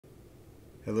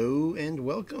Hello and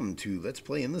welcome to Let's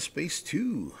Play in the Space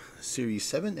 2, Series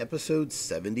 7, Episode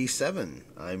 77.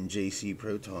 I'm JC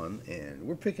Proton, and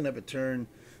we're picking up at turn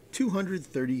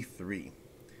 233.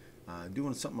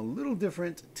 Doing something a little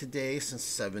different today, since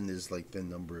 7 is like the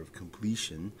number of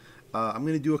completion. I'm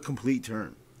going to do a complete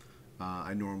turn.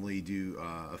 I normally do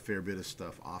a fair bit of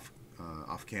stuff off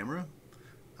camera,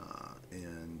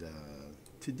 and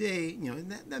today,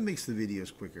 that makes the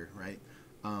videos quicker, right?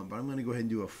 But I'm going to go ahead and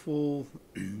do a full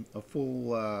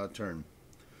turn.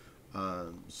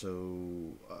 All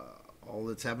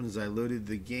that's happened is I loaded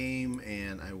the game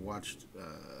and I watched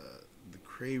the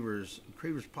Cravers.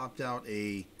 Cravers popped out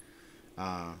a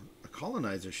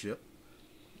colonizer ship.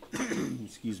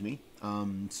 Excuse me.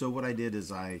 So what I did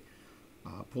is I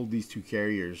pulled these two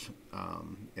carriers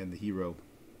and the hero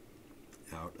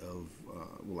out of.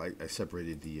 I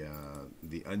separated the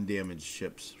undamaged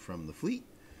ships from the fleet.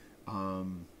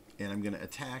 And I'm going to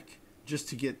attack just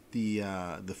to get the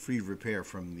free repair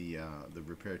from the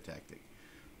repair tactic.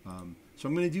 So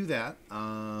I'm going to do that.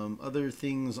 Other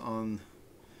things on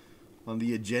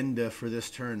the agenda for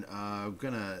this turn, I'm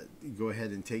going to go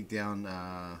ahead and take down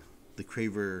the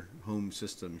Craver home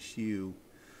system Shiu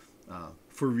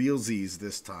for realsies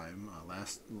this time.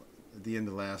 At the end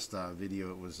of last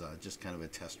video, it was just kind of a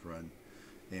test run,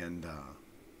 and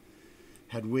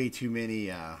had way too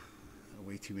many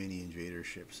invader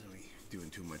ships, and we doing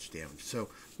too much damage. So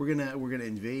we're gonna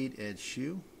invade at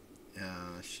Shiu,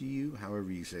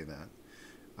 however you say that.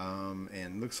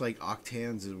 And looks like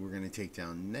Octans is we're gonna take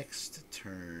down next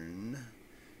turn,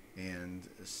 and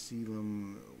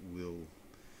Sealam will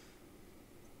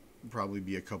probably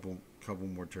be a couple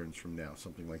more turns from now,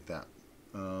 something like that.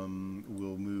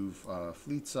 We'll move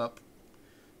fleets up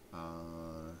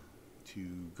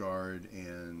to guard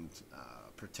and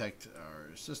protect our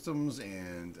systems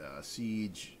and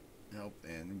siege help,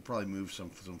 and we'll probably move some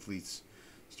fleets,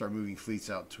 start moving fleets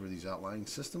out toward these outlying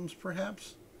systems,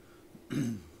 perhaps.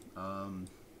 And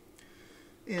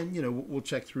we'll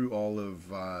check through all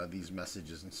of these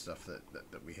messages and stuff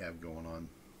that we have going on.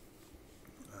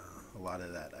 A lot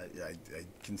of that I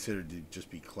consider to just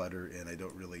be clutter, and I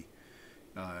don't really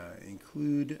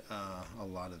include a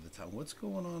lot of the time. What's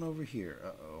going on over here?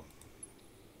 Uh-oh.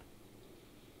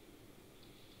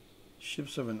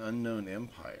 Ships of an unknown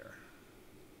empire.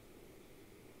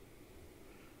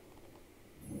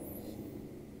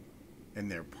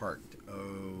 And they're parked.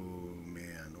 Oh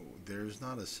man, there's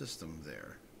not a system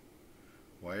there.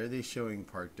 Why are they showing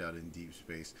parked out in deep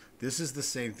space? This is the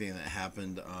same thing that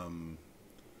happened.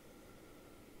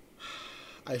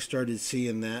 I started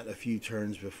seeing that a few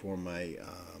turns before my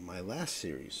my last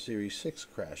series, Series 6,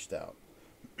 crashed out.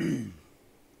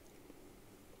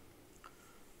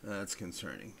 That's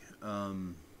concerning.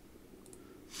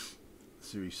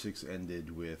 Series 6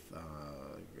 ended with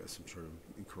some sort of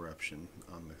corruption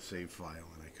on the save file,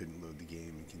 and I couldn't load the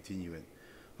game and continue it.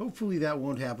 Hopefully that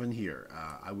won't happen here.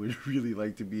 I would really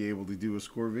like to be able to do a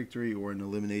score victory or an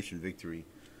elimination victory.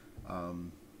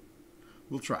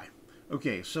 We'll try.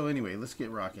 Okay, so anyway, let's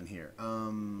get rocking here.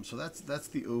 So that's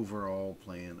the overall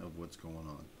plan of what's going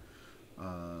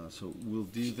on. So we'll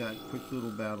do that quick little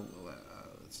battle.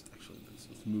 Let's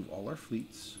move all our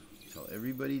fleets. Tell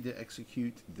everybody to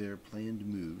execute their planned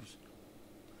moves.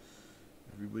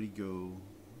 Everybody go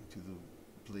to the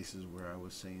places where I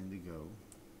was saying to go.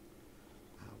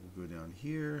 We'll go down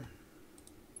here.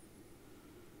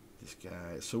 This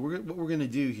guy. So what we're going to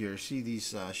do here, see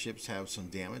these ships have some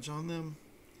damage on them.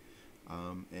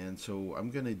 And so I'm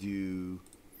going to do...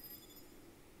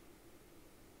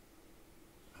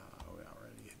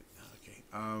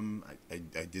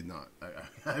 I did not.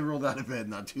 I rolled out of bed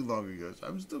not too long ago, so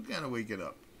I'm still kind of waking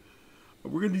up.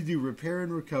 We're going to do repair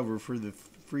and recover for the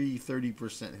free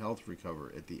 30% health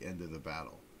recover at the end of the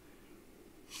battle.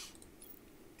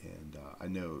 And I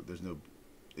know there's no...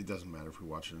 It doesn't matter if we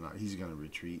watch it or not. He's going to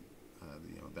retreat.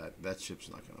 That ship's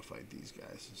not going to fight these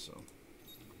guys, so...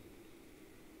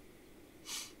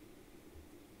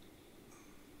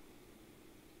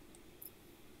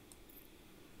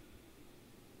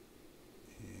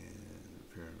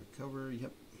 Cover,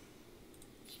 yep.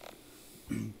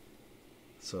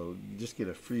 So just get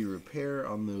a free repair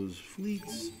on those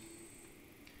fleets.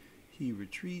 He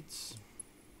retreats.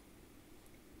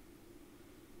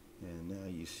 And now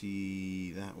you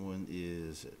see that one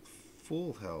is at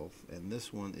full health, and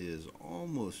this one is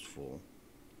almost full.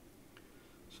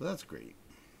 So that's great.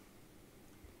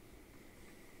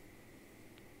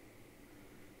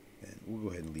 And we'll go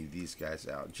ahead and leave these guys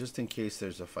out just in case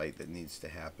there's a fight that needs to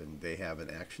happen. They have an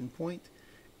action point,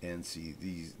 and see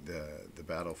the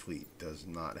battle fleet does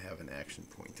not have an action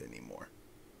point anymore.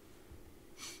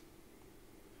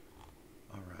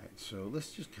 So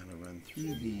let's just kind of run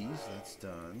through these. That's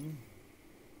done.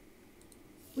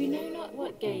 We know not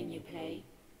what game you play,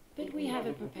 but we have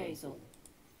a proposal.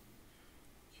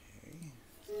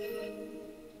 Okay.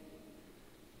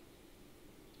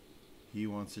 He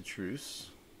wants a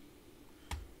truce.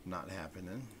 Not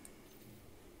happening.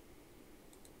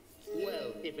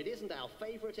 Well, if it isn't our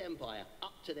favourite empire,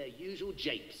 up to their usual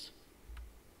japes.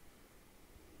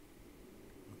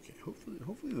 Okay,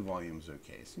 hopefully the volume's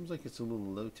okay. It seems like it's a little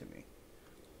low to me.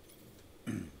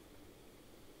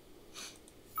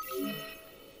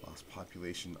 Lost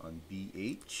population on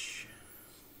BH.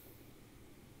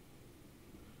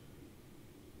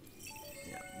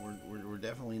 Yeah, we're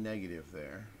definitely negative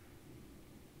there.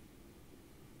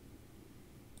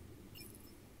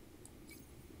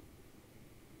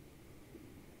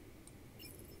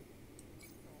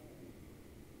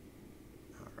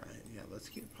 Let's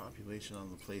get population on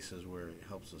the places where it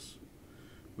helps us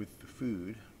with the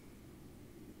food.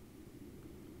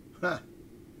 Ha!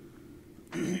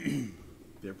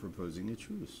 They're proposing a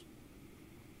truce.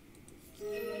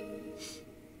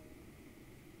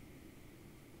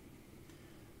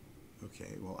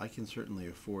 Okay, well, I can certainly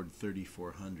afford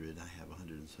 3,400. I have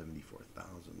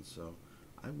 174,000, so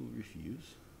I will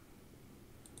refuse.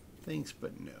 Thanks,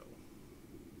 but no.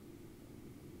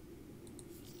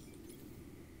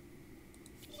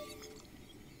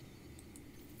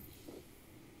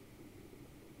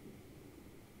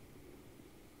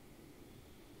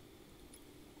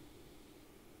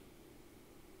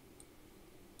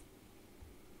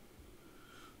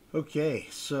 Okay,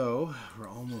 so we're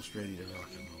almost ready to rock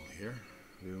and roll here.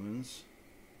 Ruins.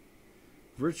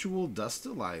 Virtual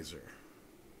Dustalizer.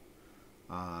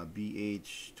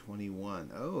 BH21.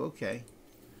 Oh, okay.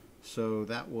 So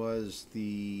that was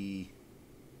the...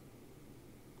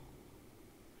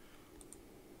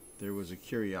 There was a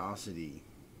curiosity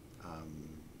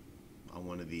on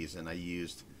one of these, and I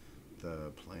used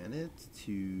the planet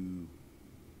to...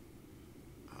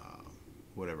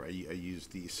 whatever, I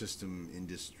used the system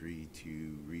industry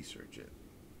to research it,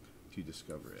 to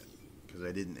discover it, because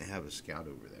I didn't have a scout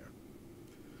over there.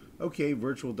 Okay,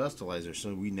 virtual dustalizer.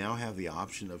 So we now have the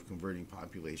option of converting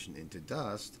population into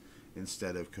dust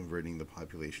instead of converting the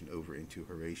population over into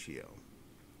Horatio.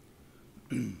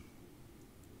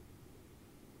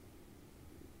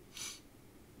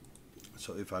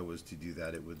 So if I was to do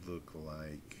that, it would look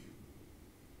like...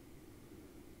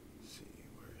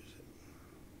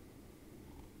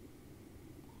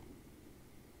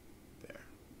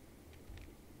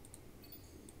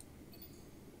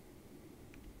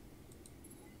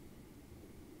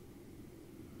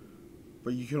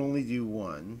 But you can only do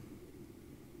one,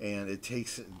 and it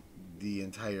takes the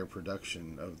entire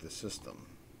production of the system.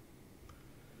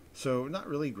 So not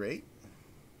really great.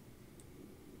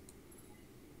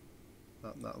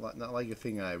 Not like a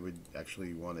thing I would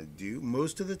actually want to do.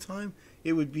 Most of the time,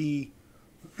 it would be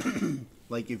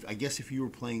like I guess if you were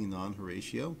playing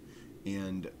non-Horatio,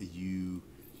 and you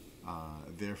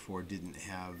therefore didn't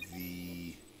have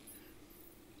the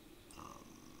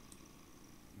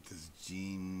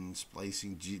gene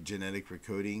splicing, genetic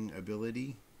recoding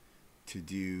ability to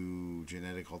do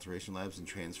genetic alteration labs and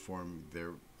transform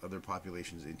their other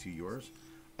populations into yours.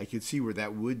 I could see where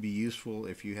that would be useful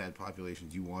if you had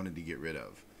populations you wanted to get rid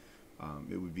of.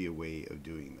 It would be a way of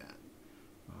doing that.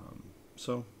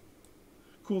 So,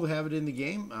 cool to have it in the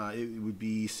game. It would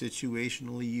be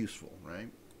situationally useful, right?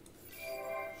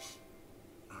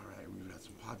 Alright, we've got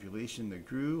some population that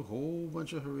grew. Whole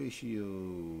bunch of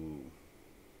Horatio.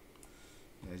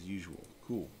 As usual.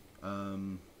 Cool.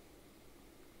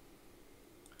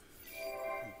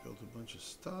 Built a bunch of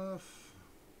stuff.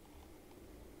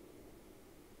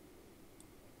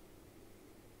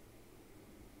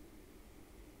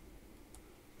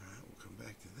 Alright, we'll come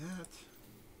back to that.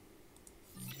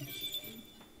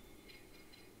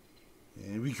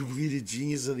 And we completed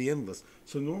Genius of the Endless.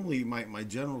 So normally my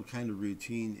general kind of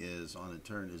routine is on a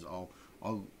turn is I'll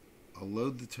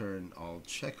load the turn, I'll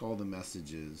check all the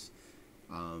messages,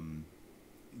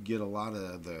 get a lot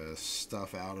of the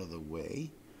stuff out of the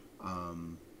way,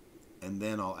 and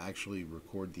then I'll actually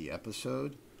record the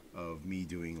episode of me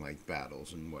doing like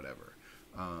battles and whatever,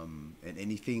 and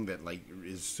anything that like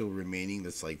is still remaining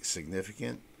that's like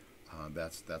significant,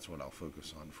 that's what I'll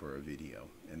focus on for a video,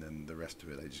 and then the rest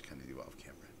of it I just kind of do off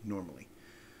camera normally.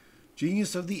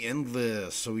 Genius of the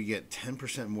Endless. So we get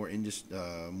 10% more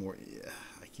more.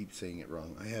 I keep saying it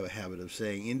wrong. I have a habit of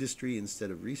saying industry instead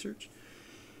of research.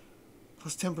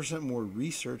 Plus 10% more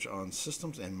research on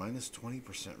systems and minus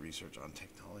 20% research on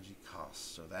technology costs.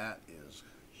 So that is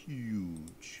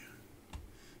huge.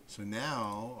 So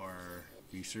now our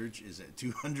Research is at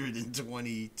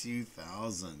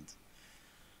 222,000.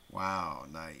 Wow,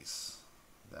 nice.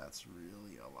 That's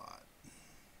really a lot.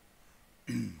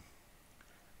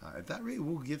 At that rate,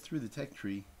 we'll get through the tech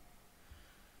tree.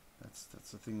 That's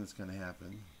the thing that's going to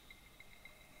happen.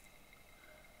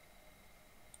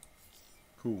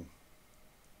 Cool.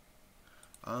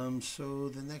 So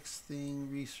the next thing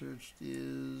researched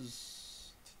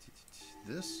is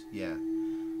this. Yeah.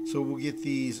 So we'll get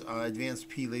these advanced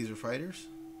P laser fighters,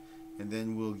 and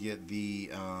then we'll get the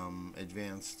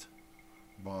advanced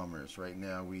bombers. Right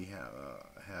now we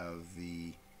have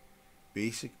the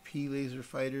basic P laser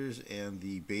fighters and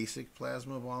the basic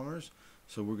plasma bombers.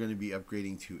 So we're going to be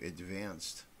upgrading to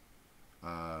advanced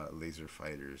laser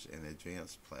fighters and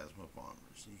advanced plasma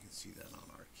bombers. You can see that on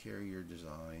our carrier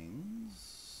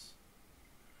designs.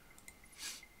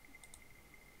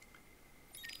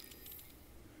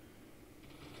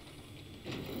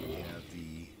 We have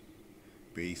the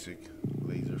basic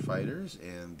laser fighters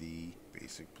and the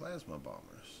basic plasma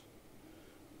bombers.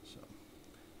 So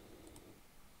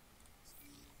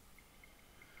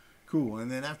cool.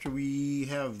 And then after we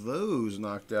have those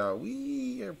knocked out,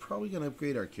 we are probably going to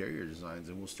upgrade our carrier designs,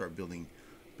 and we'll start building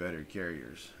better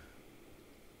carriers.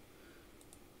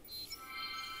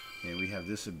 And we have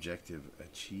this objective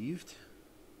achieved.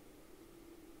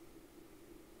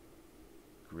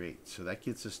 Great. So that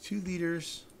gets us 2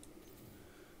 leaders.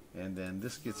 And then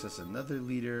this gets us another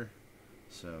leader.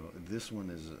 So this one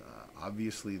is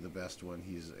obviously the best one.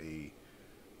 He's a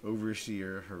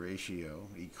overseer, Horatio,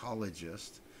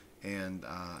 ecologist. And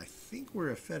I think we're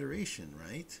a federation,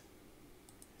 right?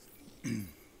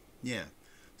 Yeah.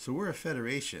 So we're a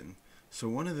federation. So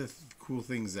one of the cool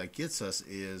things that gets us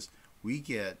is we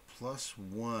get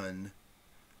 +1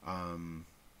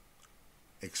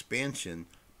 expansion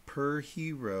per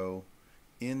hero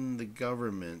in the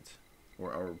government,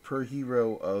 or per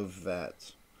hero of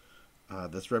that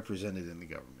that's represented in the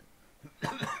government,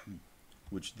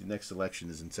 which the next election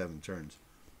is in 7 turns.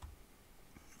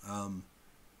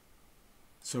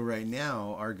 So right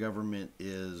now our government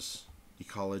is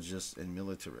ecologists and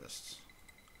militarists.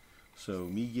 So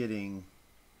me getting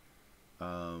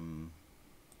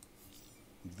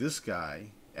this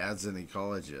guy adds an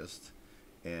ecologist,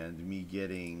 and me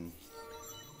getting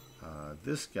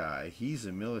this guy, he's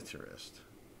a militarist.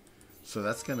 So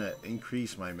that's going to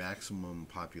increase my maximum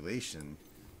population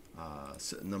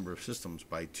number of systems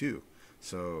by 2.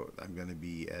 So I'm going to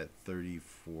be at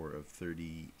 34 of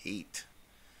 38.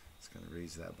 It's going to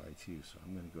raise that by 2. So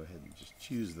I'm going to go ahead and just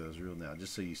choose those real now,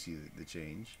 just so you see the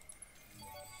change.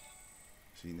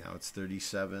 See, now it's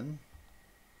 37.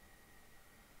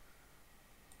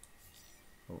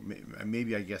 Oh,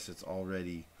 maybe I guess it's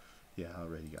already, yeah, I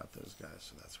already got those guys,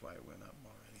 so that's why it went up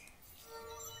already.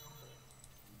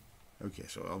 Okay,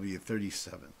 so I'll be at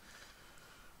 37.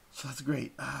 So that's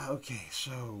great. Okay,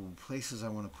 so places I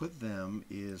want to put them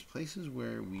is places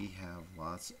where we have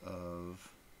lots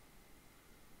of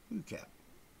blue cap.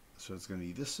 So it's going to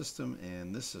be this system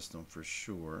and this system for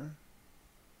sure.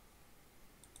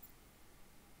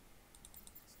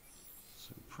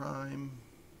 So Prime.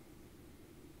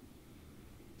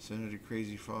 Senator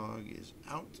Crazy Fog is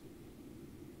out.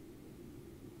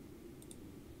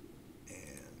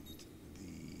 And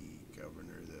the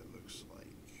governor that looks like...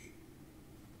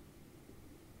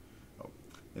 Oh,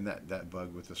 and that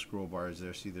bug with the scroll bar is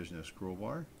there. See, there's no scroll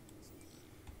bar.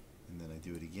 And then I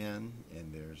do it again,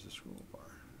 and there's the scroll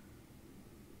bar.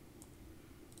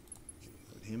 Okay,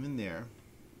 put him in there.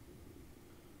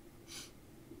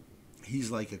 He's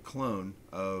like a clone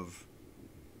of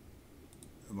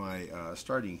my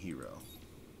starting hero.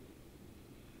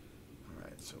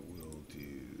 Alright, so we'll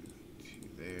do 2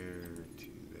 there, 2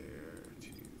 there, 2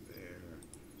 there,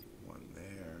 1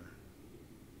 there.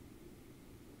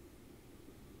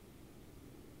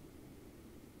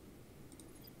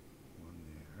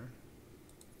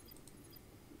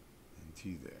 And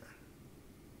 2 there.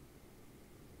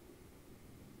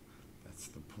 That's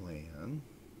the plan.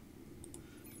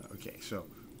 Okay, so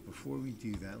before we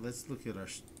do that, let's look at our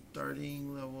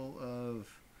starting level of...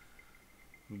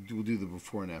 We'll do the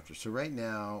before and after. So right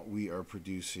now we are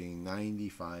producing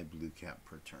 95 blue cap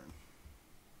per turn.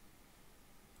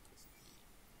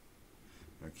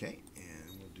 Okay,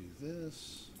 and we'll do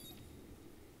this.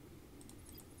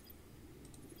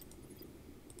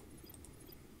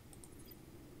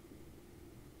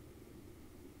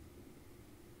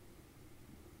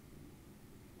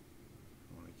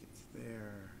 When it gets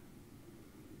there.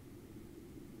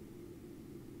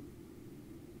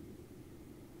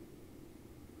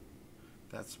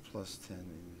 That's +10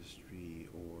 industry,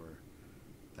 or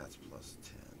that's +10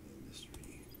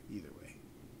 industry. Either way.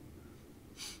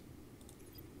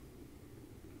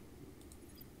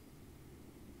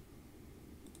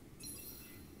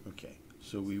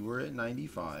 So we were at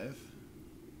 95.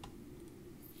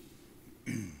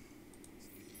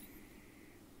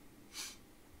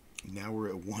 Now we're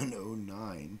at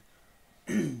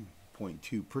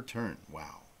 109.2 per turn.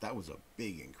 Wow, that was a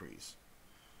big increase.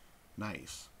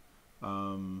 Nice.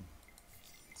 So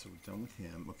we're done with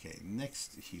him. Okay,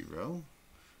 next hero.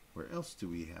 Where else do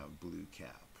we have blue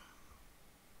cap?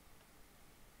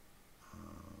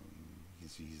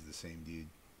 He's the same dude.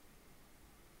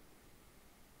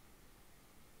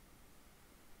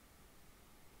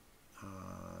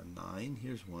 Nine.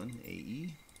 Here's one.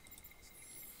 AE.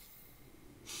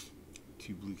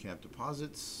 2 blue cap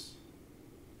deposits.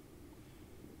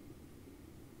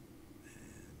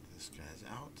 And this guy's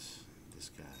out.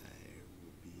 This guy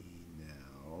will be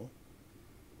now.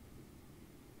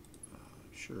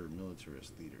 Sure,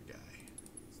 militarist leader guy.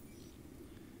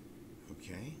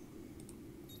 Okay.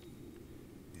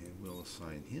 And we'll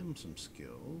assign him some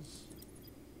skills.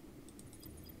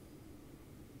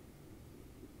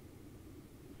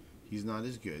 He's not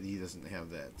as good. He doesn't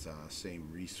have that same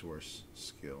resource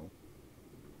skill.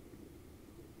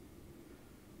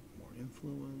 More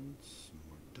influence,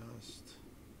 more dust.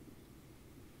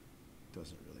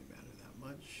 Doesn't really matter that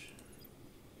much.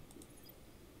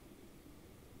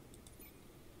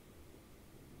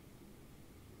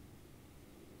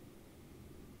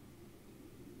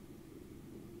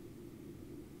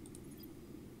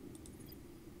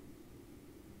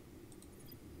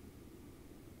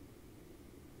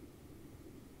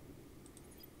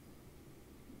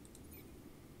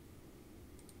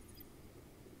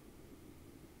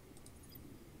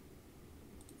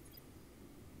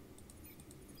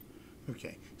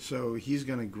 Okay, so he's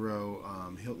going to grow.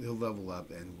 He'll level up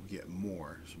and we'll get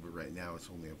more. So, but right now it's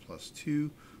only a +2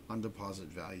 on deposit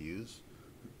values.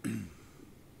 But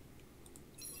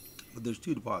there's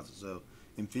 2 deposits, so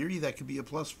in theory that could be a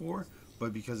 +4.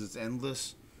 But because it's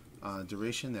endless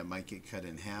duration, that might get cut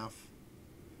in half.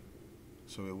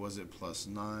 So it was at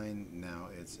 +9. Now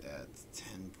it's at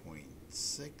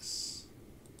 10.6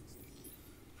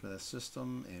 for that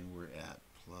system, and we're at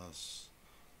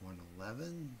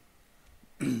 +111.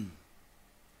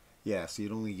 Yeah, see,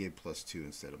 it only gave +2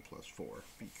 instead of +4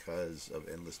 because of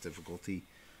endless difficulty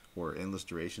or endless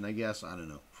duration, I guess. I don't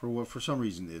know. For some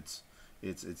reason, it's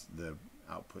the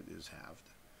output is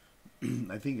halved.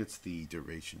 I think it's the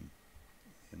duration,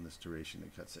 endless duration,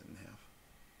 that cuts it in half.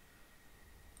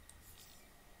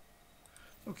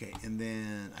 Okay, and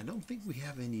then I don't think we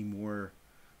have any more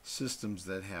systems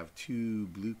that have 2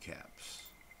 blue caps.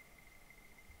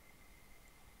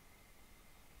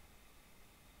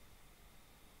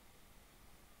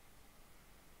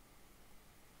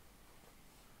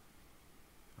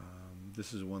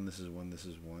 This is 1, this is 1, this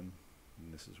is 1,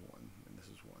 and this is 1, and this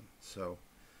is 1. So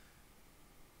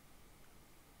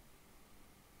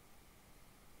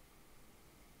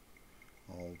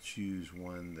I'll choose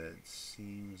one that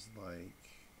seems like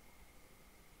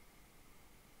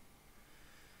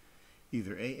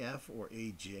either AF or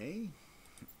AJ.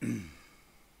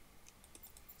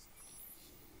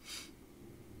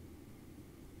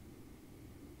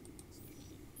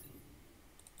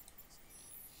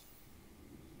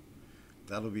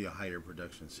 That'll be a higher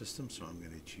production system, so I'm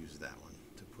going to choose that one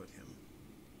to put him.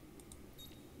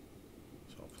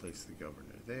 So I'll place the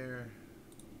governor there.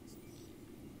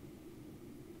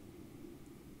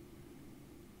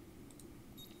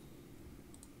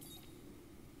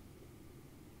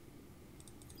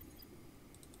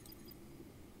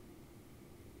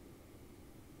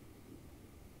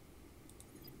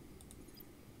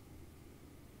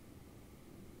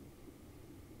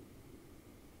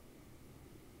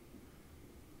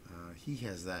 He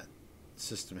has that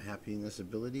system happiness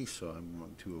ability, so I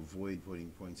want to avoid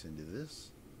putting points into this.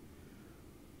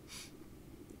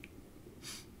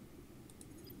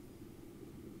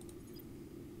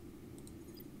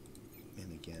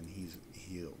 And again,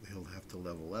 he'll have to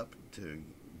level up to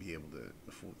be able to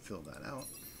fill that out.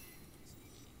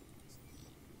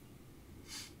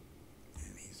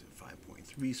 And he's at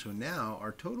 5.3. So now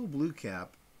our total blue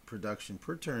cap production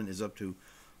per turn is up to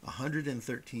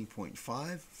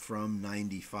 113.5 from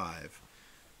 95.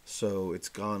 So it's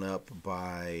gone up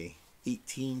by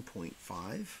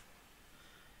 18.5.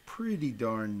 Pretty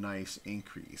darn nice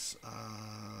increase.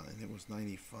 And it was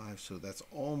 95, so that's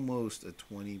almost a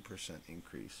 20%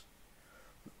 increase.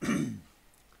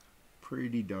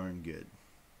 Pretty darn good.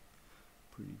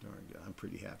 Pretty darn good. I'm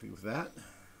pretty happy with that.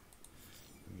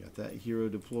 We got that hero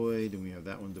deployed, and we have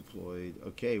that one deployed.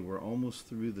 Okay, we're almost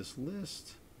through this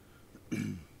list.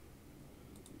 Done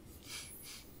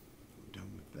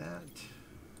with that.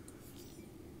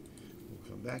 We'll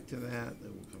come back to that,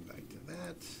 then we'll come back to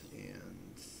that,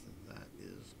 and that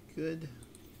good.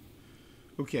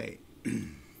 Okay,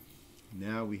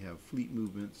 now we have fleet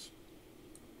movements.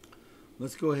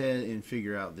 Let's go ahead and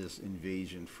figure out this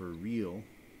invasion for real.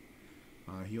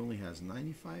 He only has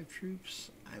 95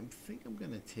 troops. I think I'm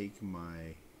going to take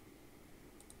my...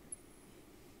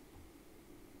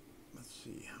 Let's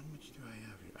see, how much do I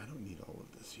have here? I don't need all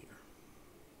of this here.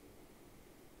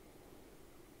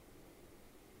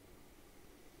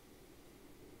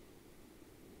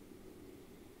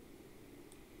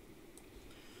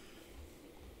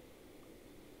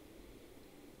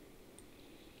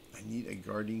 I need a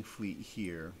guarding fleet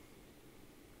here.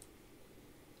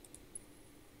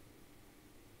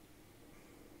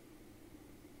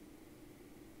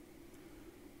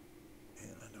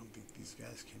 And I don't think these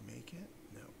guys can make it.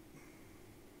 No.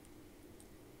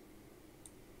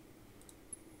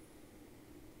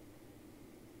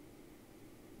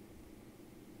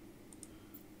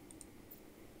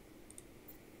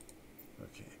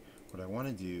 Okay. What I want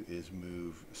to do is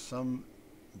move some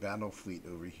battle fleet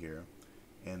over here.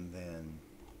 And then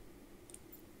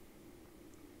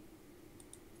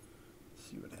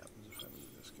see what happens if I move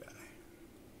this guy.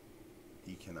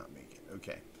 He cannot make it.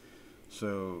 Okay.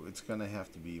 So it's going to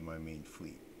have to be my main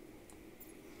fleet.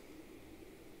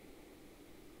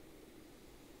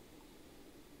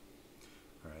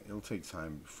 Alright, it'll take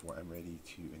time before I'm ready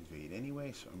to invade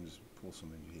anyway, so I'm just pull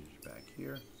some invaders back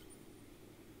here.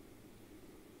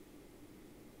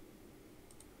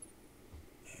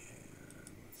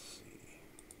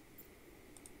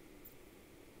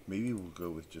 Maybe we'll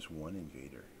go with just one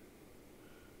invader.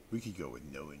 We could go with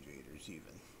no invaders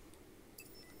even.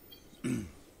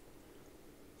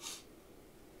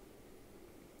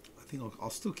 I think I'll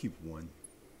still keep one.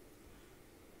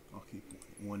 I'll keep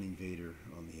one invader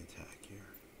on the attack here.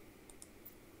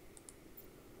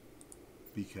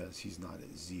 Because he's not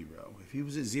at 0. If he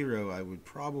was at 0,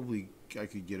 I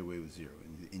could get away with 0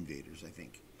 invaders, I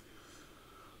think.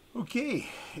 Okay,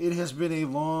 it has been a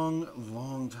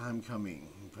long time coming,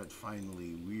 but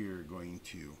finally we're going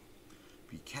to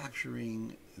be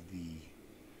capturing the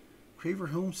Craver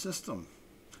home system.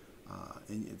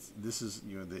 And this is,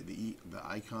 you know, the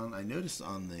icon. I noticed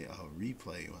on the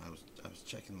replay when I was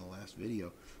checking the last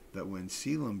video that when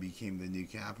Selim became the new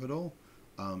capital,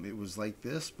 it was like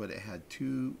this, but it had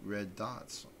 2 red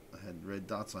dots. It had red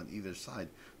dots on either side.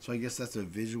 So I guess that's a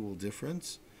visual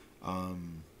difference.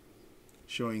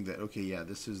 Showing that, okay, yeah,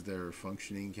 this is their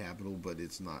functioning capital, but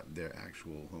it's not their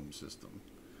actual home system.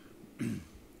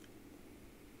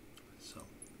 So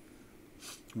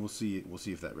we'll see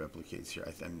if that replicates here.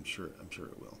 I'm sure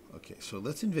it will. Okay, so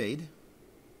let's invade.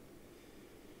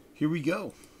 Here we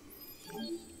go.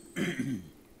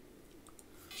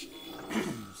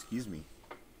 Excuse me.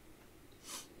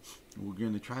 We're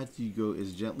going to try to go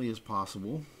as gently as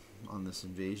possible on this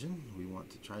invasion. We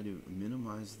want to try to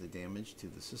minimize the damage to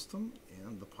the system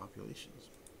and the populations.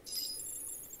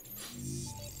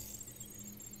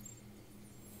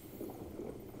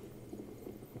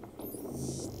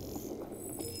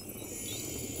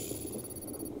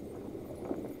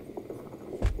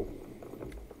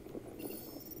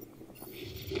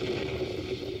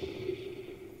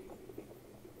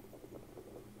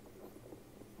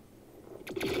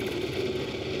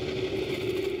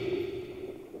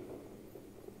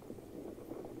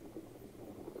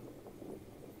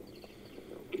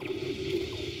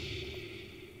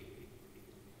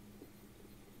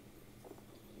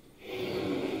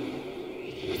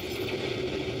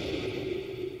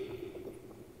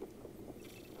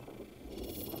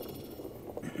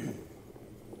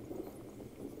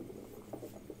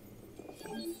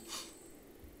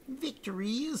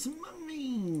 Victory is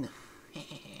mine.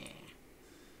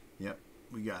 Yep,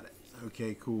 we got it.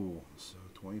 Okay, cool. So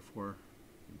 24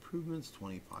 improvements,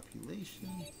 20 population.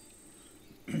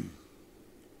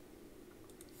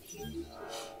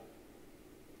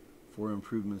 4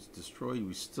 improvements destroyed.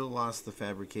 We still lost the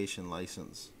fabrication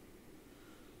license.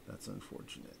 That's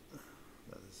unfortunate.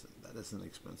 That is an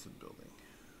expensive building.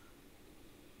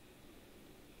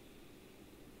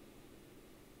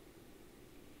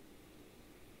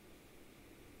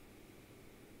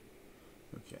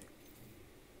 Okay.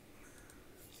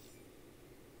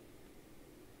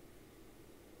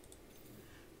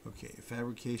 Okay,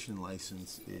 fabrication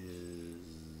license is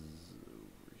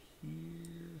over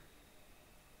here.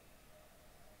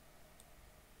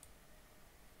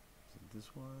 Is it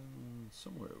this one?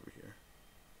 Somewhere over here.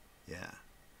 Yeah.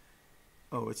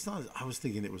 Oh, it's not. I was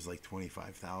thinking it was like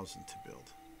 25,000 to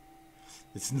build.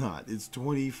 It's not. It's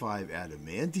 25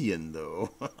 adamantium though.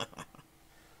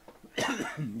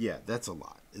 Yeah, that's a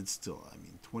lot. It's still, I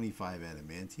mean, 25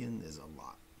 adamantium is a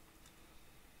lot.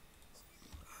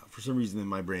 For some reason in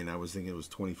my brain, I was thinking it was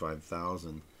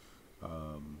 25,000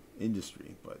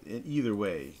 industry. But either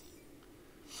way,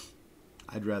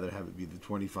 I'd rather have it be the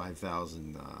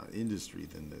 25,000 industry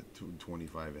than the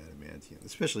 25 adamantium,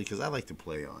 especially because I like to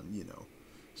play on, you know,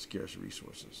 scarce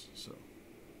resources. So,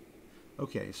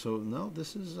 okay, so no,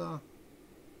 this is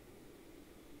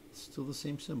still the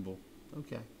same symbol.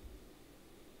 Okay.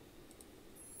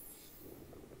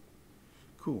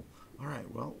 Cool. All right,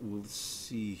 well, we'll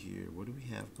see here. What do we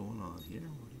have going on here?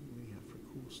 What do we have for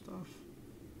cool stuff?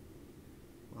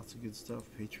 Lots of good stuff.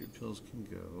 Patriot pills can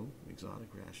go. Exotic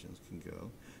rations can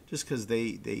go. Just because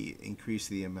they increase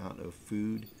the amount of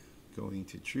food going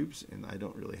to troops, and I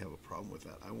don't really have a problem with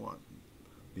that. I want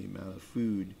the amount of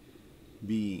food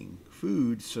being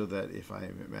food so that if I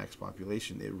am at max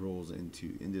population, it rolls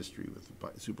into industry with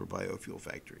super biofuel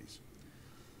factories.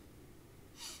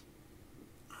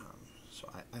 So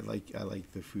I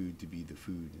like the food to be the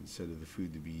food instead of the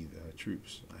food to be the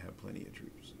troops. I have plenty of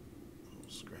troops. I'll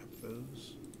scrap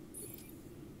those.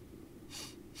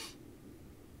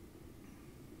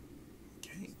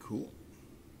 Okay, cool.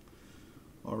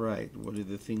 All right, what are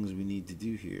the things we need to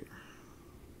do here?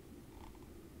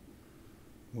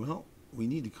 Well, we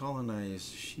need to colonize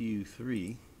Shiu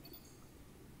 3,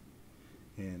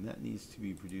 and that needs to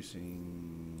be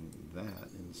producing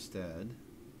that instead.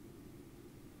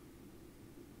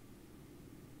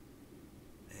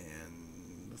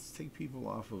 And let's take people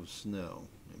off of snow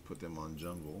and put them on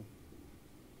jungle.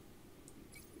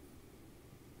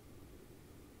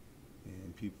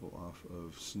 And people off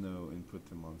of snow and put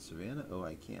them on savanna. Oh,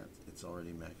 I can't. It's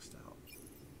already maxed out.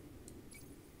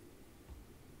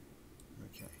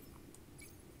 Okay.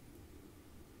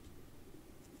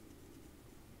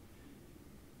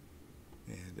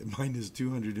 And mine is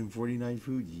 249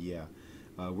 food. Yeah.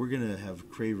 We're going to have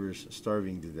Cravers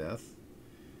starving to death.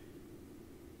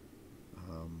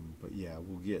 But yeah,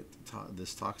 we'll get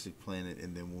this toxic planet,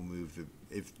 and then we'll move the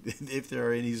if there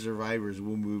are any survivors,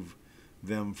 we'll move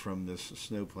them from this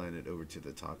snow planet over to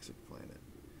the toxic planet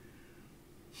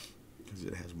because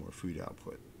it has more food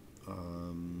output.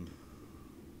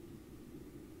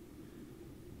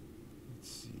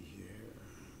 Let's see here.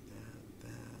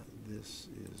 This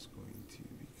is going to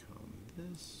become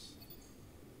this.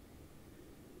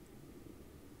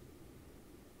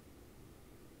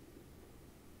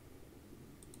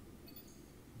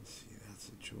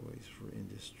 Choice for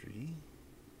industry.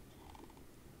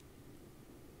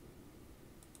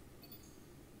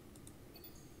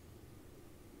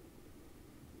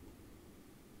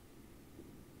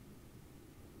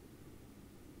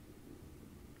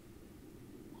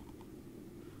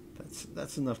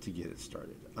 That's enough to get it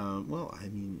started. Well, I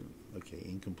mean, okay,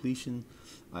 in completion,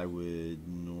 I would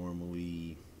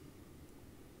normally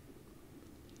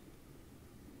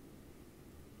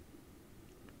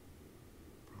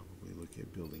look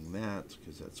at building that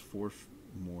because that's 4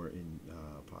 more in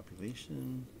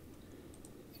population.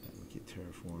 That would get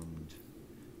terraformed.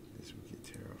 This would get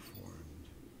terraformed.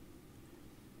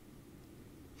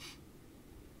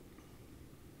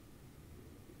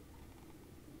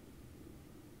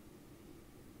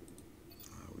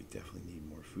 We definitely need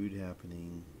more food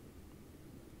happening.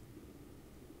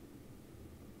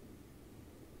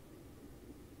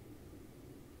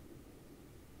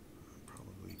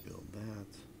 Probably build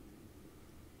that.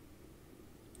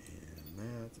 And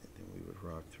then we would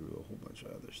rock through a whole bunch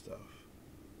of other stuff.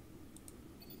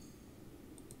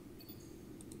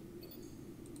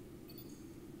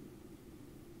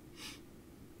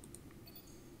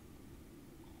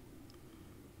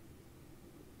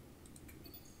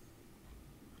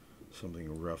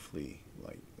 Something roughly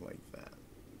like that.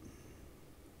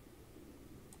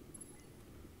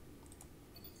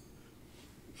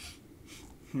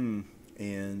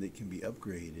 And it can be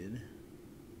upgraded.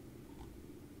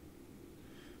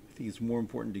 I think it's more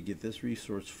important to get this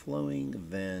resource flowing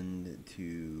than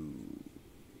to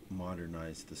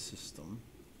modernize the system.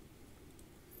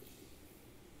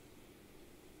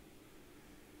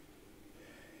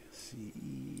 C,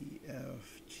 E,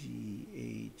 F, G,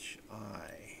 H,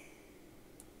 I.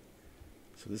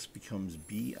 So this becomes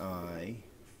BI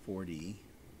 40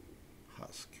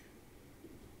 husk,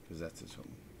 because that's its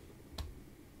home.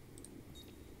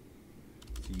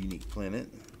 It's a unique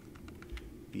planet.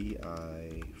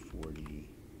 BI 40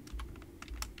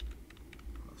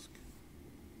 husk.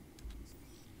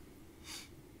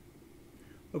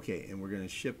 Okay, and we're going to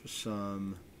ship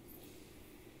some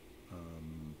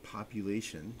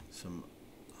population, some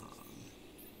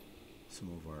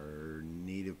of our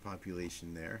native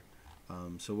population there.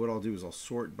 So what I'll do is I'll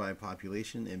sort by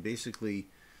population, and basically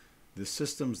the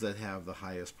systems that have the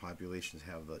highest populations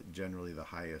have generally the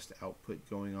highest output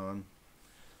going on.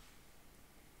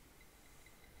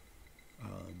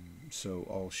 So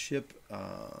I'll ship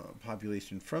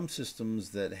population from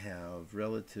systems that have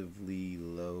relatively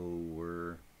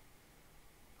lower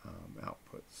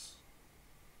outputs.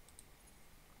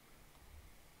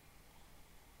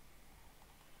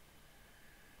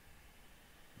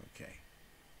 Okay.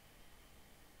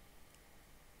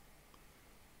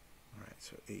 All right,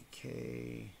 so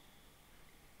 8K.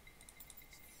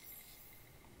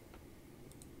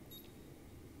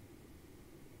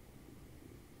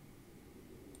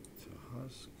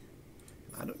 Husk.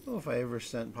 I don't know if I ever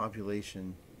sent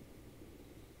population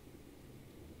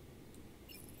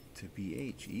to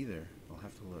BH either. I'll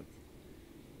have to look.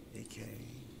 AK,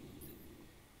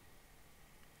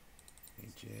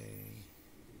 AJ.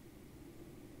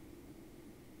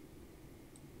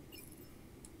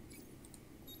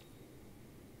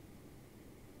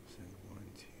 Send 1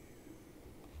 to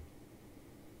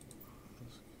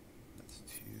Husk. That's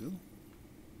 2.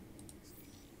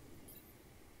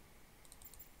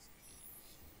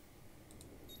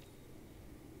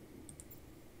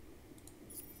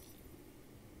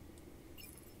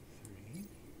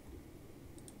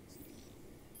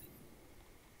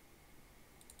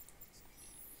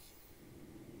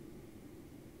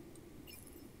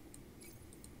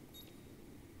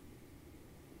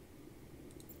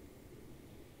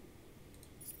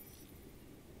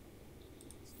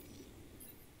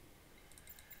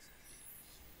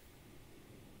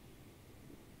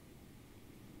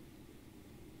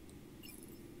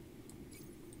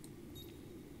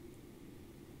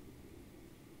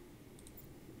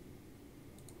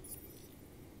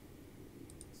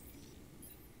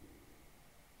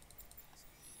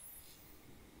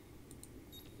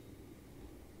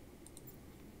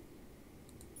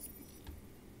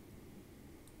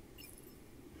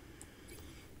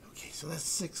 So that's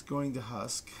 6 going to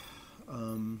Husk.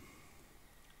 And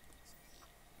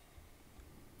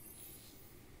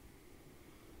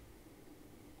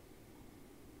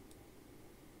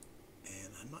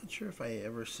I'm not sure if I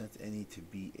ever sent any to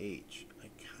BH. I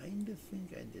kind of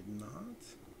think I did not.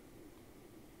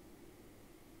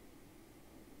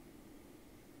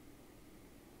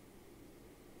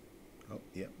 Oh,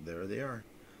 yep, there they are.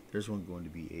 There's one going to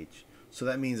BH. So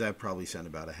that means I probably sent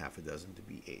about a half a dozen to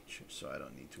BH, so I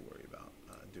don't need to worry about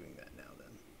doing that now then.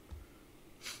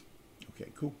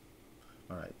 Okay, cool.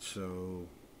 All right, so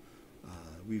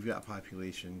we've got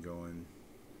population going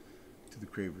to the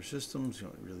Craver systems. You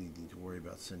don't really need to worry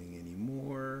about sending any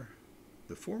more.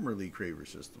 The formerly Craver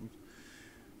systems.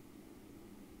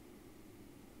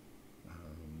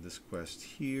 This quest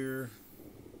here.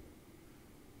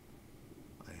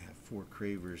 I have 4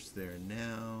 Cravers there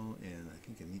now, and I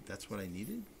think that's what I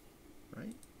needed,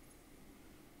 right?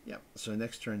 Yep, so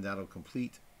next turn that'll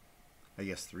complete. I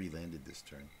guess 3 landed this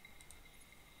turn.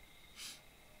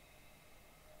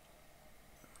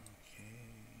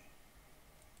 Okay.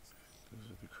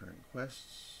 Those are the current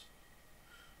quests.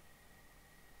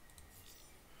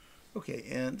 Okay,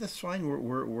 and that's fine.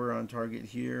 We're on target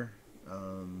here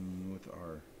with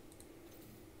our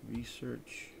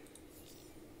research.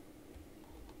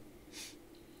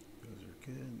 Those are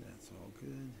good. That's all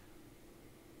good.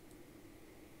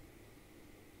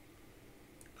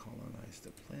 Colonize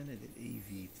the planet at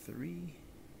AV3.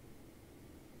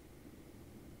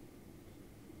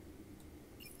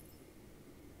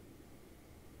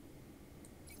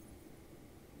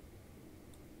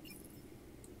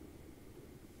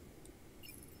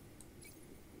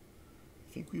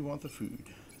 I think we want the food.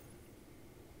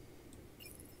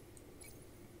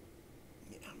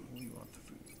 Yeah, we want the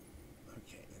food.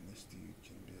 Okay, and this dude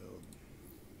can build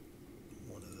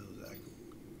one of those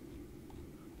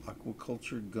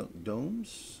aquaculture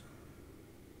domes.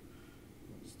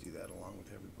 Let's do that along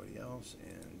with everybody else.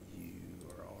 And you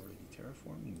are already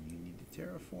terraforming. You need to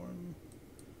terraform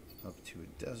up to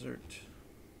a desert.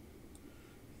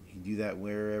 You can do that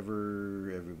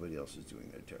wherever everybody else is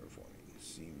doing their terraforming.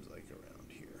 Seems like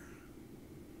around here.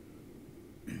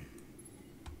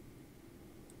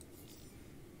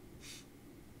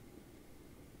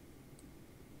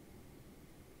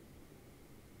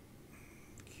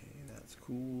 Okay, that's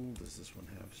cool. Does this one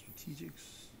have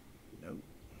strategics? Nope.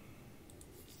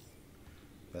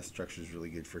 That structure is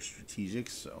really good for strategics,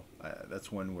 so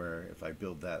that's one where if I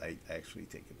build that, I actually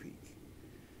take a peek.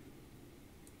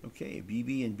 Okay,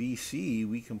 BB and BC,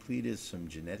 we completed some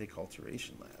genetic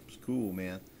alteration labs. Cool,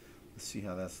 man. Let's see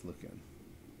how that's looking.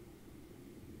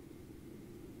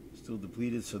 Still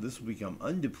depleted, so this will become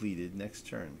undepleted next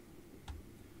turn.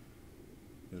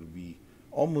 It'll be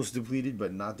almost depleted,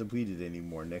 but not depleted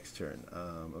anymore next turn.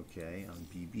 Okay, on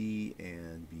BB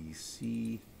and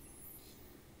BC.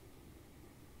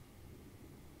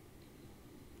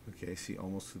 Okay, see,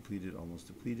 almost depleted, almost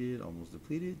depleted, almost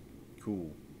depleted.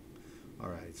 Cool.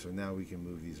 Alright, so now we can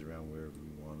move these around wherever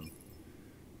we want them.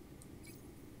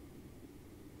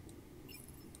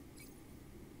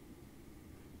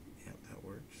 Yep, that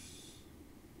works.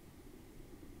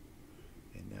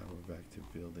 And now we're back to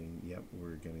building. Yep,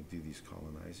 we're going to do these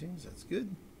colonizings. That's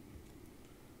good.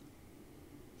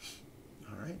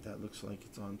 Alright, that looks like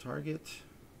it's on target.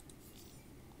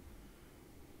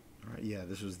 Alright, yeah,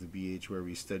 this was the BH where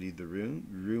we studied the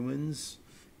ruins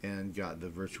and got the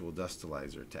virtual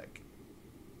dustilizer tech.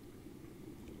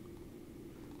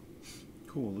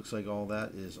 Cool, looks like all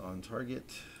that is on target.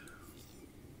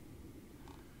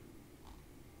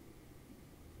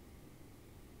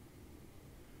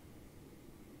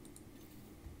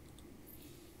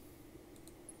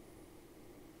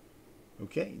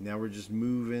 Okay, now we're just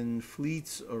moving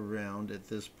fleets around at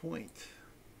this point.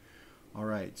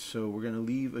 Alright, so we're going to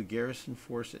leave a garrison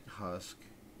force at Husk.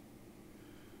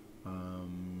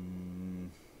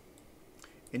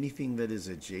 Anything that is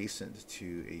adjacent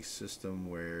to a system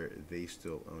where they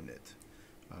still own it.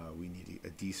 We need a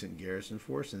decent garrison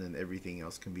force, and then everything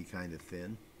else can be kind of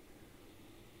thin.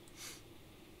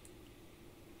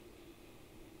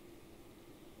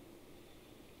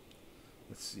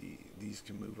 Let's see, these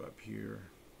can move up here.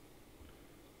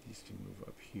 These can move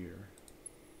up here.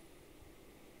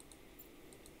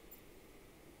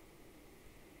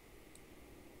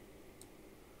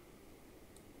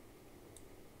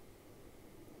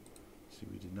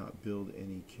 We did not build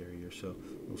any carrier, so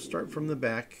we'll start from the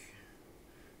back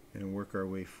and work our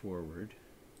way forward.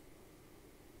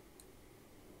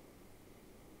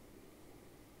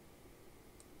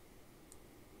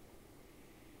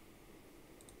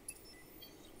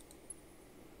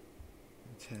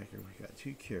 Attacker, we got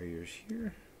 2 carriers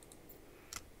here.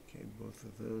 Okay, both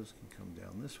of those can come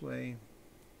down this way.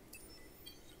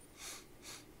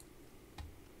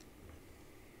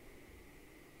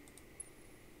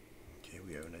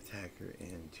 We have an attacker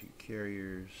and 2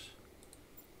 carriers.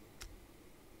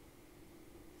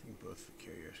 I think both the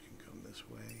carriers can come this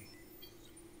way.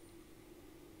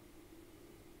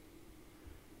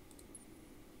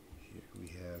 Here we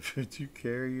have 2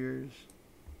 carriers.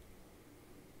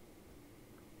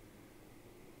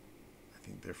 I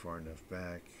think they're far enough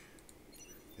back.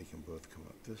 They can both come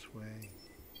up this way.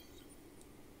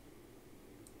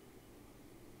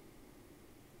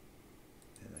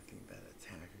 And I think that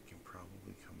attacker can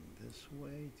probably come this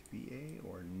way to BA,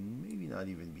 or maybe not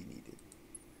even be needed.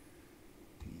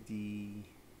 BD.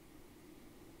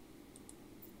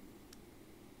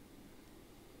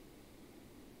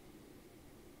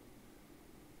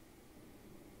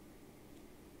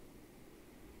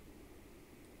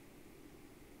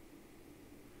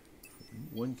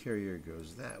 One carrier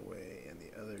goes that way, and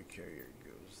the other carrier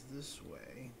goes this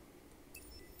way.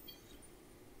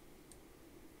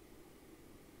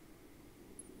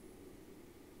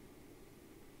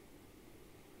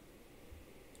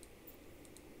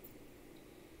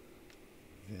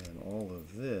 Then all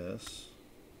of this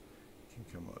can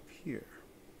come up here.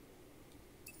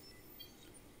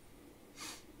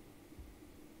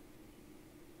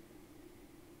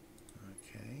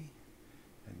 Okay,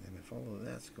 and then if all of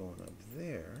that's going up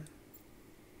there,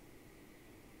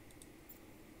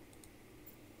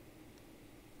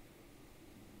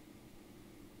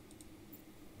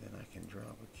 then I can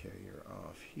drop a carrier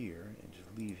off here and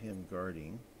just leave him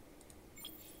guarding.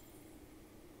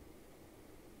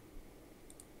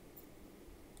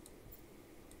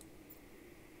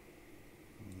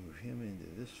 Move him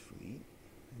into this fleet,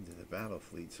 into the battle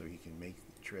fleet, so he can make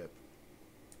the trip.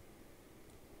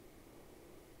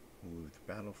 Move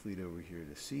the battle fleet over here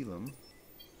to Sealam.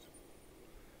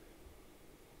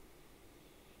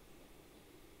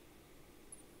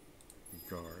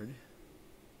 Guard.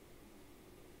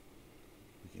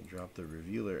 We can drop the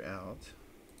revealer out.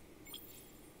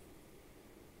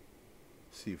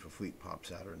 See if a fleet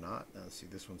pops out or not. Now see,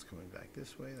 this one's coming back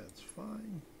this way. That's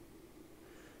fine.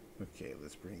 Okay,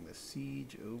 let's bring the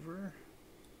siege over.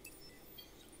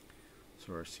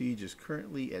 So our siege is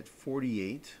currently at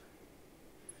 48.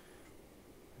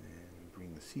 And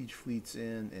bring the siege fleets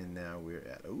in, and now we're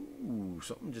at, ooh,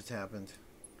 something just happened.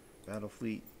 Battle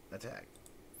fleet, attack.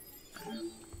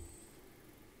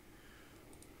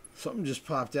 Something just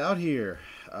popped out here.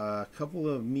 A couple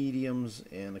of mediums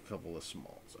and a couple of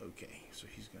smalls. Okay, so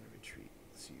he's going to retreat.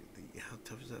 Let's see, how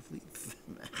tough is that fleet?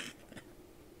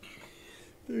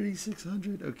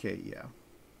 3,600. Okay, yeah.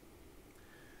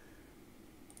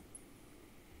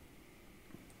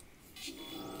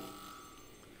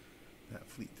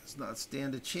 fleet does not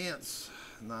stand a chance.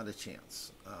 Not a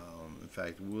chance. In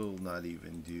fact, we'll not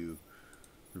even do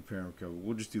repair and recover.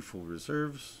 We'll just do full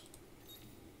reserves.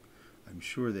 I'm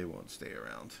sure they won't stay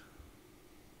around.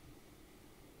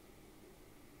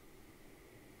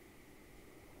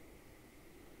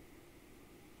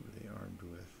 What are they armed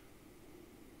with?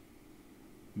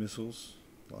 Missiles.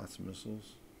 Lots of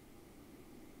missiles.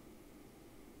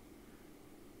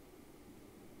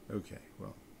 Okay,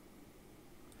 well,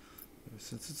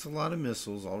 since it's a lot of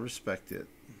missiles, I'll respect it.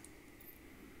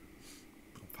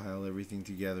 I'll pile everything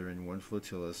together in one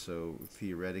flotilla, so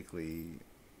theoretically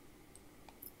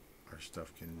our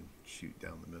stuff can shoot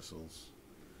down the missiles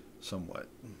somewhat.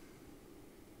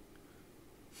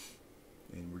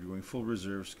 And we're doing full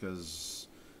reserves because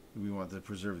we want to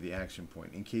preserve the action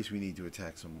point in case we need to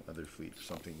attack some other fleet or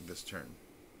something this turn.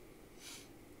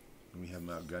 And we have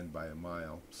them outgunned by a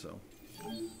mile, so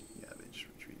yeah, they just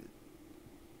retreated.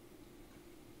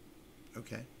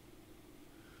 Okay.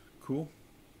 Cool.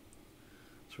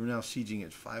 So we're now sieging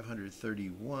at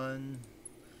 531.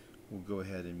 We'll go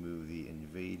ahead and move the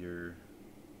invader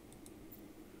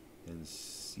and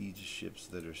siege ships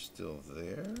that are still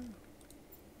there.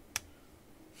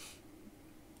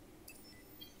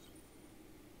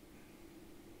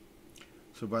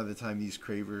 So by the time these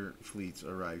Craver fleets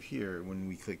arrive here, when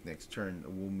we click next turn,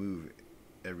 we'll move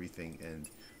everything and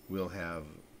we'll have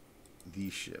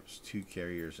these ships, 2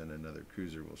 carriers and another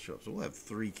cruiser will show up. So we'll have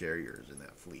 3 carriers in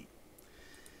that fleet.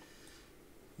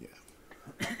 Yeah.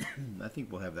 I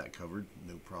think we'll have that covered,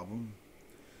 no problem.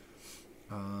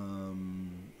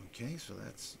 Okay, so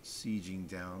that's sieging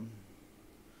down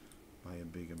by a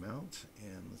big amount.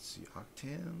 And let's see,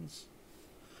 octans.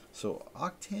 So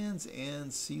octans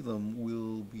and Sealam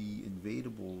will be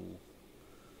invadable.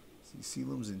 See,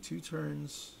 Sealam's in 2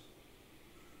 turns.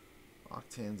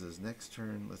 Octans is next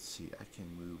turn. Let's see, I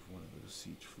can move one of those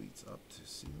siege fleets up to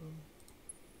Sealam.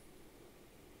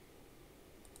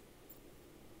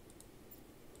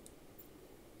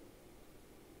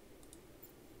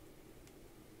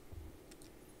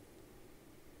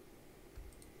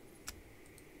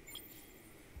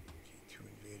 Okay, 2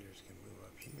 invaders can move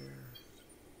up here.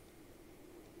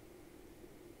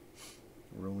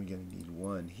 We're only going to need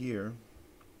 1 here.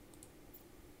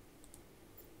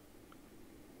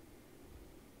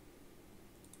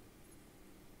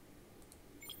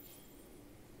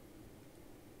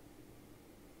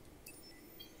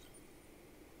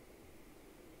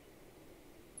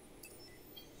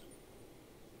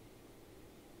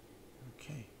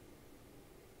 Okay.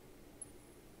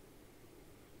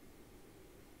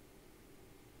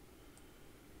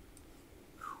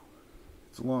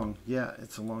 It's long. Yeah,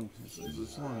 it's a long.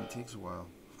 It's long. It takes a while.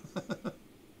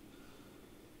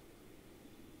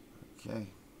 Okay.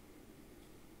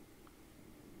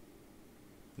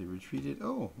 They retreated.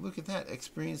 Oh, look at that.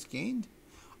 Experience gained?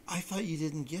 I thought you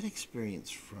didn't get experience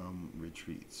from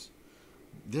retreats.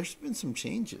 There's been some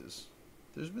changes.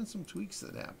 There's been some tweaks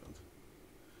that happened.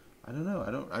 I don't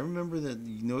know. I remember that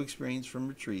no experience from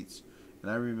retreats,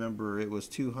 and I remember it was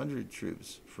 200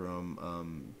 troops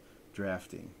from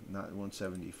drafting, not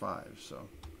 175. So,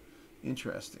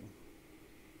 interesting.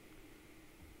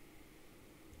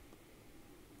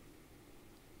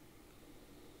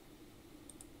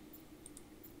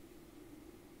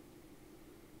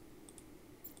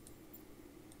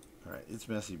 All right, it's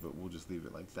messy, but we'll just leave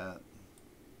it like that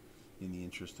in the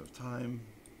interest of time.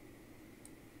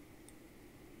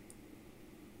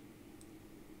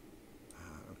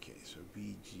 Okay, so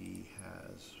BG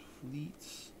has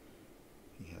fleets.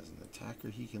 He has an attacker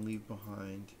he can leave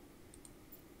behind.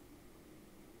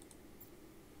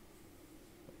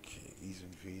 Okay, these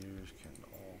invaders can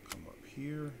all come up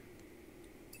here.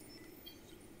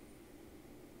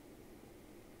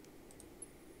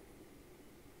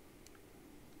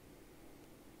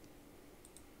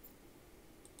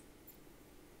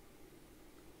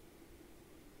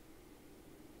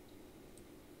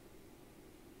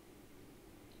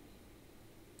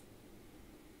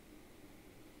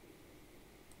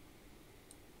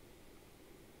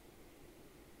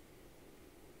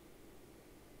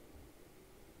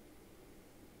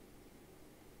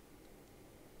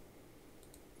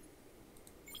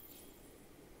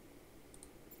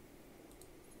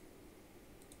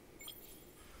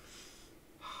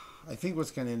 I think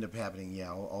what's going to end up happening,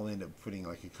 yeah, I'll end up putting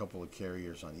like a couple of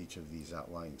carriers on each of these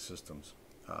outlying systems,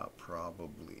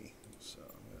 probably. So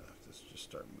I'm going to have to just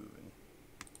start moving.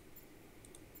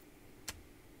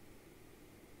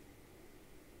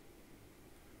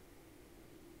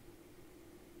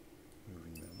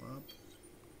 Moving them up.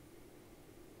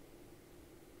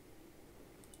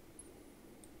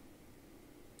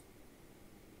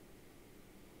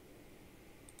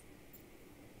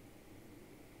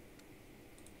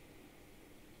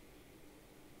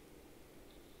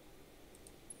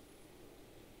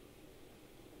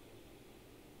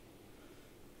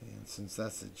 And since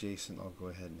that's adjacent, I'll go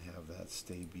ahead and have that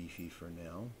stay beefy for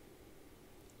now.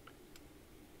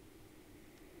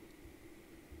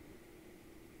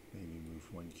 Maybe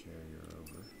move one carrier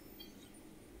over.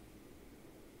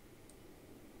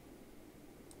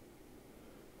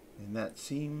 And that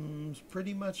seems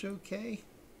pretty much okay.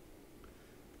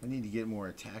 I need to get more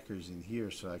attackers in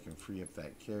here so I can free up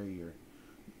that carrier.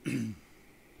 Have him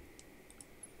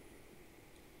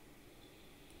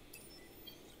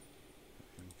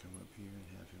come up here and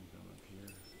have him come up here.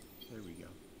 There we go.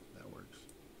 That works.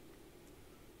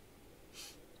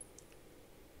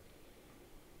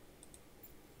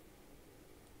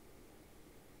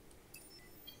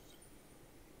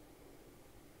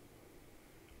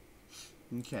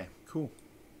 Okay, cool.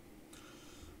 I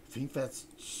think that's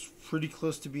pretty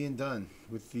close to being done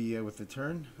with the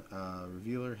turn.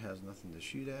 Revealer has nothing to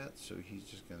shoot at, so he's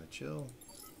just gonna chill.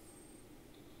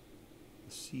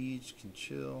 The siege can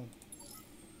chill.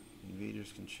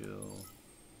 Invaders can chill.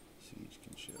 Siege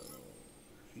can chill.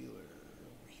 Revealer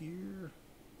over here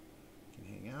can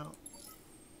hang out.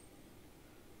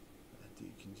 That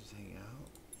dude can just hang out.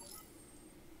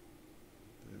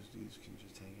 Those dudes can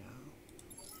just hang out.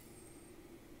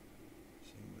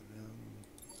 Same with them.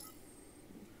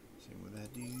 Same with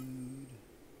that dude.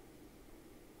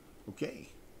 Okay,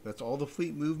 that's all the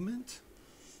fleet movement.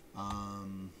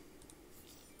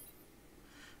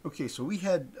 Okay, so we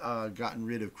had gotten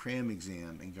rid of Cram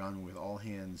Exam and gone with all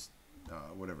hands,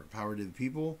 whatever, power to the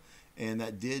people, and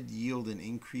that did yield an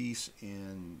increase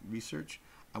in research.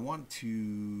 I'm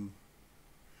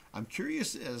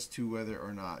curious as to whether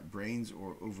or not brains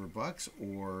or over bucks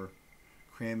or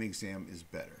Cram Exam is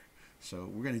better. So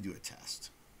we're going to do a test.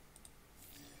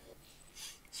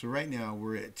 So right now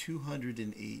we're at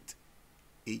 208,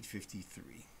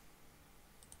 853.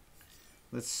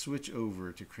 Let's switch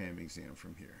over to Cram Exam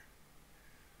from here.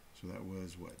 So that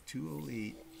was what?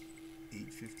 208,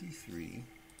 853.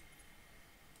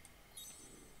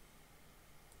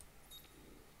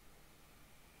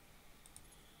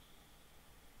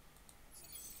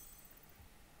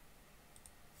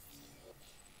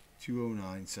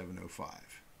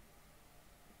 $209,705.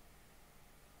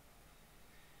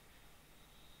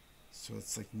 So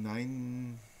it's like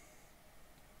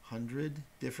 900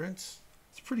 difference.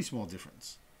 It's a pretty small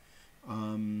difference.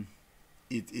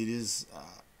 It is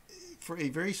for a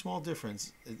very small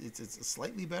difference. It's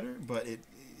slightly better, but it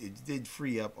did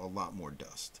free up a lot more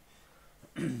dust.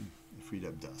 It freed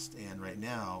up dust, and right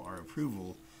now our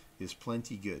approval is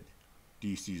plenty good.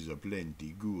 This is a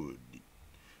plenty good.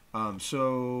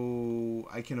 So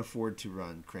I can afford to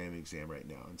run Cram Exam right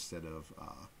now instead of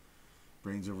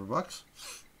brains over bucks.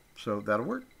 So that'll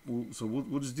work.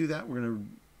 We'll just do that. We're gonna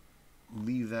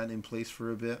leave that in place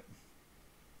for a bit,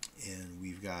 and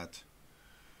we've got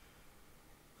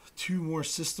 2 more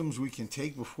systems we can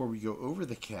take before we go over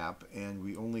the cap, and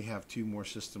we only have 2 more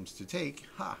systems to take.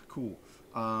 Ha, cool.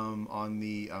 On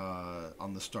the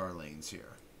star lanes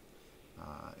here,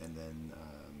 and then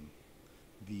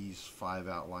these 5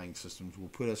 outlying systems will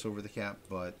put us over the cap,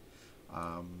 but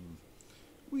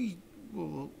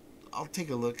I'll take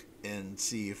a look and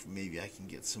see if maybe I can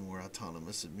get some more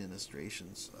autonomous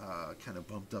administrations kind of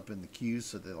bumped up in the queues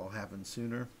so that it'll happen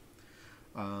sooner.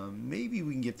 Maybe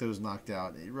we can get those knocked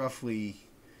out roughly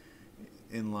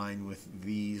in line with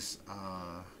these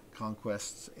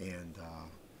conquests, and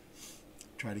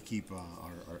try to keep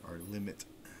our limit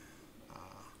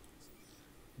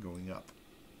going up.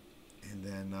 And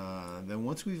then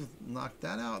once we've knocked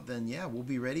that out, then yeah, we'll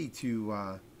be ready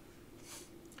to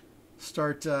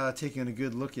start taking a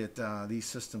good look at these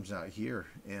systems out here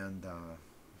and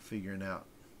figuring out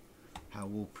how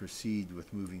we'll proceed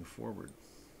with moving forward.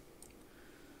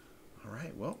 All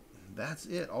right, well, that's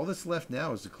it. All that's left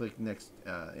now is to click next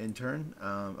intern.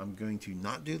 I'm going to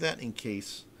not do that in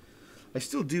case I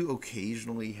still do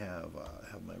occasionally have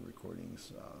my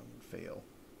recordings fail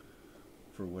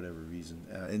for whatever reason,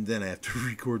 and then I have to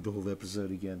record the whole episode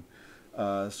again.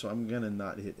 So I'm gonna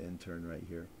not hit intern right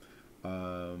here.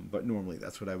 But normally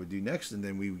that's what I would do next, and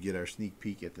then we would get our sneak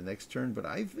peek at the next turn. But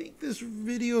I think this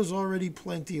video is already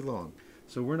plenty long,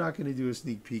 so we're not going to do a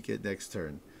sneak peek at next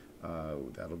turn.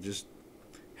 That'll just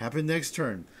happen next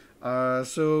turn.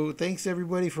 So thanks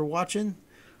everybody for watching.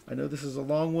 I know this is a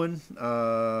long one.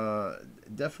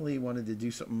 Definitely wanted to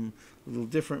do something a little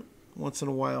different once in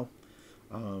a while.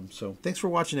 So thanks for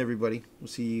watching, everybody. We'll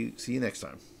see you next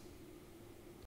time.